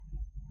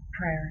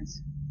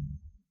Prayers.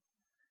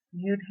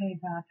 Yud Hey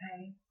Vav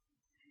Hey.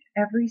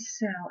 Every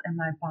cell in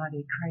my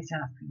body cries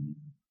out for you.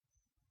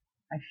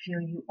 I feel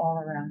you all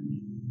around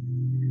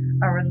me.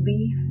 A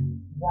relief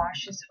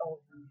washes over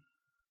me.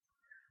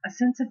 A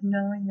sense of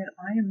knowing that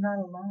I am not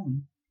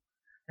alone,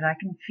 that I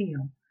can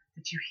feel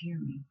that you hear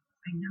me.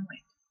 I know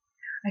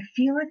it. I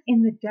feel it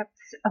in the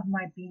depths of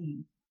my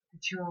being,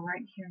 that you are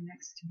right here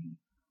next to me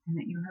and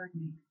that you heard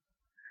me.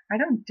 I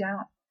don't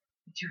doubt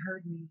that you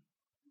heard me.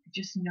 I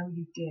just know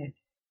you did.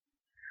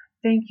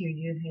 Thank you,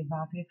 Yud Hey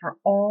Vav Hey, for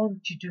all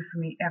that you do for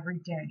me every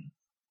day,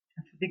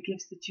 and for the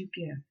gifts that you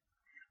give,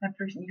 and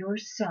for your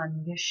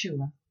Son,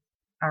 Yeshua,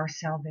 our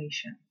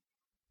salvation.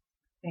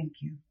 Thank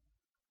you.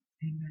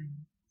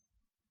 Amen.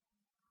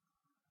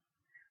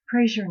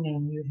 Praise your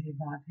name, Yud Hey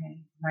Vav Hey,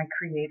 my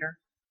Creator.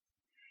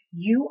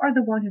 You are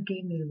the one who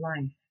gave me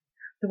life,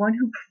 the one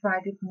who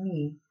provided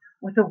me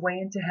with a way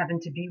into heaven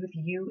to be with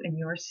you and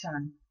your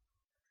Son.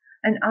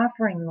 An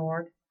offering,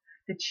 Lord,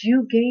 that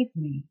you gave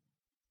me.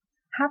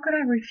 How could I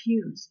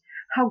refuse?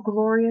 How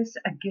glorious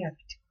a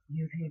gift,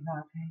 Yud Hey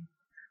Vav Hey.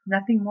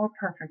 Nothing more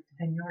perfect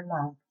than your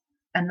love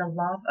and the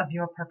love of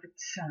your perfect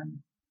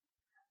Son.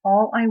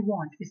 All I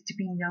want is to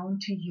be known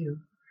to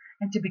you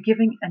and to be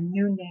given a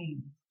new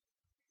name.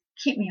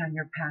 Keep me on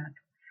your path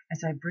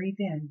as I breathe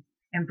in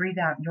and breathe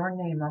out your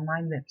name on my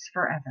lips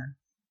forever.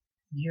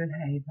 Yud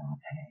Hey Vav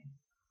Hey.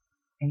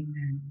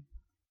 Amen.